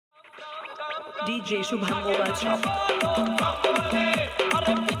DJ Shubham Mobile Shop.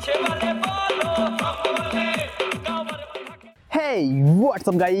 Hey, what's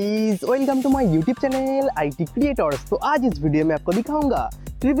up guys? Welcome to my YouTube channel IT Creators। तो आज इस video में आपको दिखाऊंगा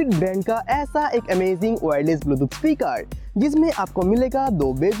ट्रिबिट ब्रांड का ऐसा एक अमेजिंग वायरलेस ब्लूटूथ स्पीकर जिसमें आपको मिलेगा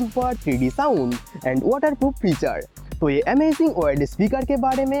 2 बेस ऊपर 3D sound and waterproof feature. तो ये अमेजिंग वायरलेस स्पीकर के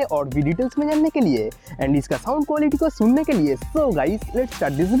बारे में और भी डिटेल्स में जानने के लिए एंड इसका साउंड क्वालिटी को सुनने के लिए so guys let's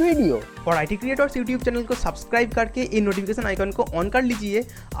start this video. और IT क्रिएटर्स यूट्यूब चैनल को सब्सक्राइब करके इन नोटिफिकेशन आइकन को ऑन कर लीजिए,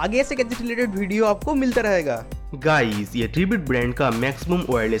 आगे से गैजेट रिलेटेड वीडियो आपको मिलता रहेगा। गाइस, ये ट्रिबिट ब्रांड का मैक्सिमम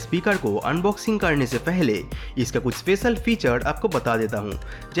वायरलेस स्पीकर को अनबॉक्सिंग करने से पहले इसका कुछ स्पेशल फीचर आपको बता देता हूँ।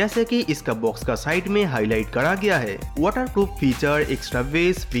 जैसे कि इसका बॉक्स का साइड में हाईलाइट करा गया है waterproof feature, extra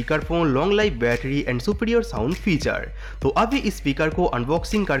base, speaker phone, long life battery and superior sound feature. तो अभी इस स्पीकर को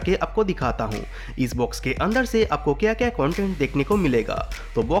अनबॉक्सिंग करके आपको दिखाता हूँ इस बॉक्स के अंदर से आपको क्या क्या कंटेंट देखने को मिलेगा।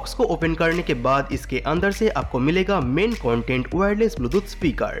 तो बॉक्स को ओपन करने के बाद इसके अंदर से आपको मिलेगा main content wireless Bluetooth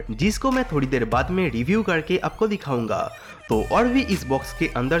speaker, जिसको मैं थोड़ी देर बाद में रिव्यू करके आपको दिखाऊंगा। तो और भी इस बॉक्स के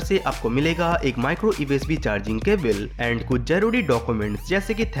अंदर से आपको मिलेगा एक micro USB charging cable and कुछ जरूरी डॉक्यूमेंट्स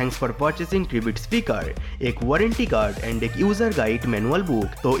जैसे कि थैंक्स फॉर परचेसिंग ट्रिबिट स्पीकर, एक वारंटी कार्ड एंड एक यूजर गाइड मैनुअल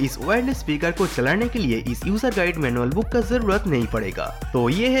बुक। तो इस वायरलेस स्पीकर को चलाने के लिए इस यूजर गाइड मैनुअल बुक का जरूरत नहीं पड़ेगा। तो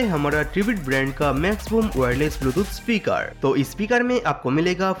ये है हमारा ट्रिबिट ब्रांड का मैक्सिमम वायरलेस ब्लूटूथ स्पीकर। तो इस स्पीकर में आपको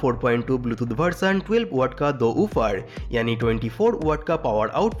मिलेगा 4.2 ब्लूटूथ वर्जन, 12 वॉट का 2 ऊपर यानी 24 वॉट का पावर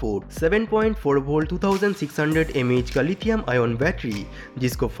आउटपुट, 7.4 वोल्ट 2600 mAh का लिथियम आयन बैटरी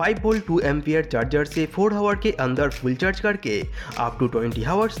जिसको 5 वोल्ट 2 एम्पियर चार्जर से 4 आवर के अंदर फुल चार्ज करके आप टू 20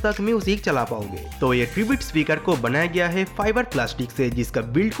 आवर्स तक म्यूजिक चला पाओगे। तो ये ट्रिबिट स्पीकर को बनाया गया है फाइबर प्लास्टिक से जिसका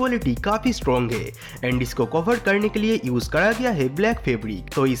बिल्ड क्वालिटी काफी स्ट्रॉन्ग है एंड इसको कवर करने के लिए यूज करा गया है ब्लैक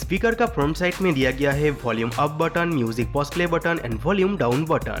फैब्रिक। तो इस स्पीकर का फ्रंट साइड में दिया गया है volume up button, music pause play button and volume down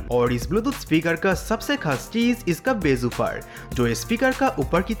button. और इस ब्लूटूथ स्पीकर का सबसे खास चीज इसका बेस ऊपर, जो इस स्पीकर का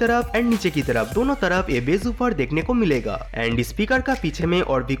ऊपर की तरफ एंड नीचे की तरफ दोनों तरफ ये बेस ऊपर देखने को मिलेगा। एंड स्पीकर का पीछे में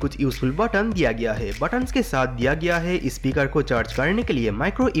और भी कुछ यूजफुल बटन दिया गया है। बटन्स के साथ दिया गया है स्पीकर को चार्ज करने के लिए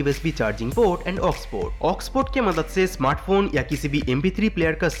micro USB charging port and aux port. Aux port के मदद से स्मार्टफोन या किसी भी MP3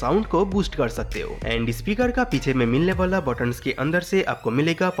 प्लेयर का साउंड को बूस्ट कर सकते हो। एंड स्पीकर का पीछे में मिलने वाला बटन्स के अंदर से आपको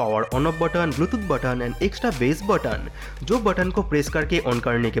मिलेगा power on off button, Bluetooth button and extra base button. जो बटन को प्रेस करके ऑन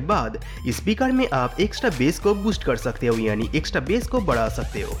करने के बाद स्पीकर में आप एक्स्ट्रा बेस को बूस्ट कर सकते हो यानी एक्स्ट्रा बेस को बढ़ा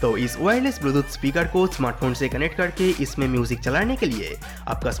सकते हो। तो इस वायरलेस ब्लूटूथ स्पीकर को स्मार्टफोन से कनेक्ट करके इसमें म्यूजिक चलाने के लिए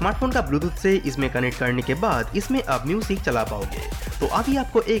आपका स्मार्टफोन का ब्लूटूथ से इसमें कनेक्ट करने के बाद इसमें आप म्यूजिक चला पाओगे। तो अभी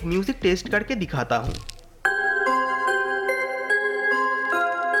आपको एक म्यूजिक टेस्ट करके दिखाता हूँ।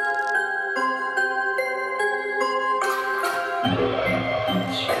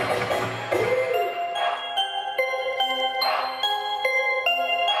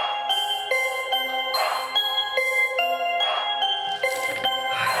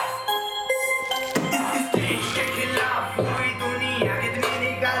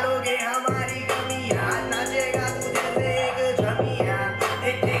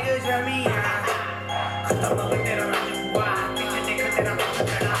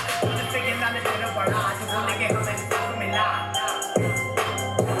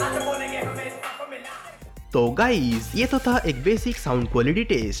 तो गाइस, ये तो था एक बेसिक साउंड क्वालिटी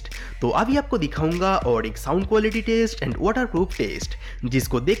टेस्ट। तो अभी आपको दिखाऊंगा और एक sound quality test and waterproof test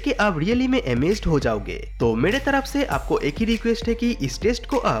जिसको देख के आप रियली में अमेज्ड हो जाओगे। तो मेरे तरफ से आपको एक ही रिक्वेस्ट है कि इस टेस्ट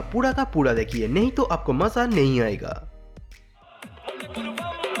को आप पूरा का पूरा देखिए, नहीं तो आपको मजा नहीं आएगा।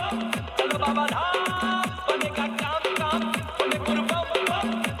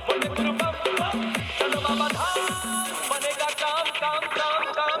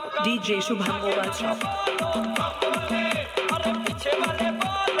 DJ Shubham Mobile Shop.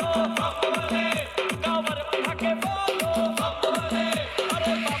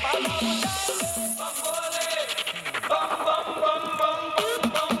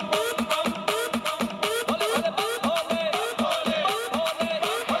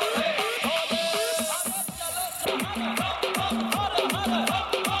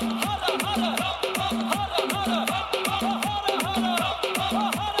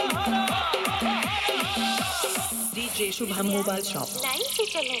 DJ Shubham Mobile Shop. Line से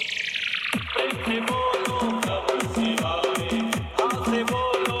चलो।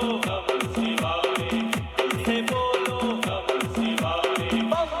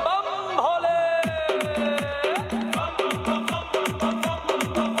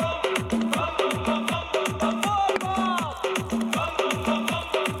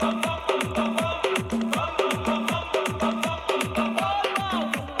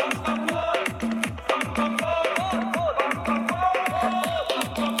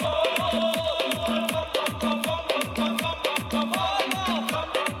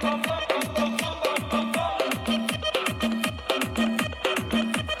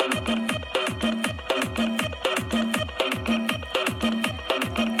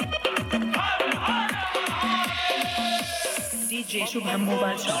 DJ Shubham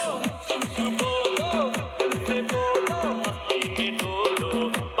Mobile Shop.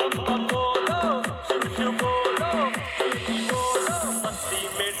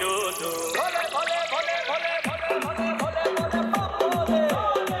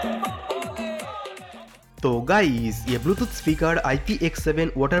 तो गाइस ये ब्लूटूथ स्पीकर IPX7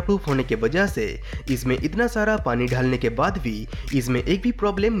 वाटरप्रूफ होने के वजह से इसमें इतना सारा पानी डालने के बाद भी इसमें एक भी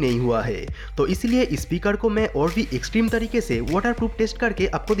प्रॉब्लम नहीं हुआ है। तो इसलिए इस स्पीकर को मैं और भी एक्सट्रीम तरीके से वाटरप्रूफ टेस्ट करके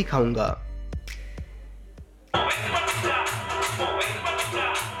आपको दिखाऊंगा।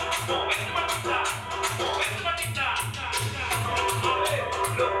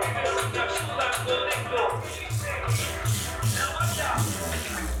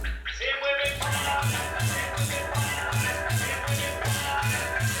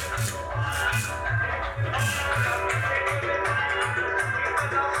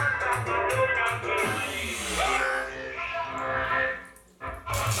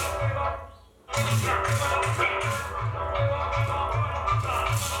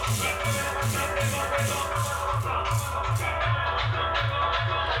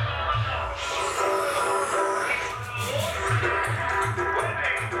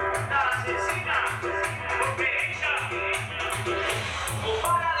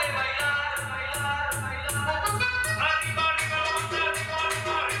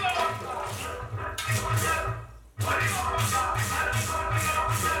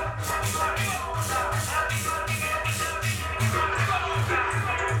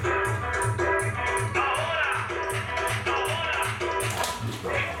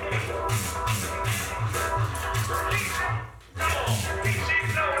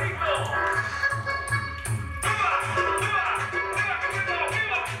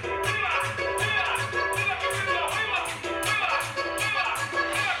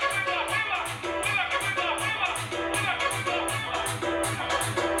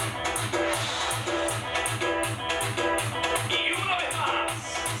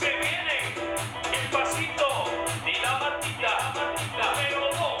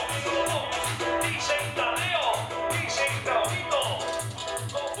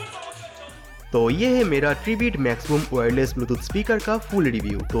 तो ये है मेरा ट्रिबिट मैक्सिमम वायरलेस ब्लूटूथ स्पीकर का फुल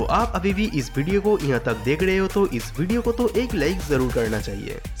रिव्यू। तो आप अभी भी इस वीडियो को यहाँ तक देख रहे हो तो इस वीडियो को तो एक लाइक जरूर करना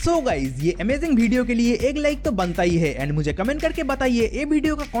चाहिए। सो गाइज ये अमेजिंग वीडियो के लिए एक लाइक तो बनता ही है। एंड मुझे कमेंट करके बताइए ये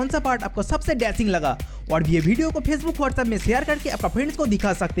वीडियो का कौन सा पार्ट आपको सबसे डैशिंग लगा, और ये वीडियो को फेसबुक व्हाट्सएप में शेयर करके अपना फ्रेंड्स को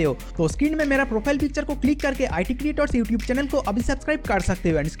दिखा सकते हो। तो स्क्रीन में मेरा प्रोफाइल पिक्चर को क्लिक करके IT क्रिएटर्स यूट्यूब चैनल को अभी सब्सक्राइब कर सकते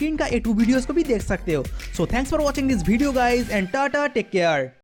हो एंड स्क्रीन का A2 वीडियोस को भी देख सकते हो। So thanks for watching this video guys and Tata, take care.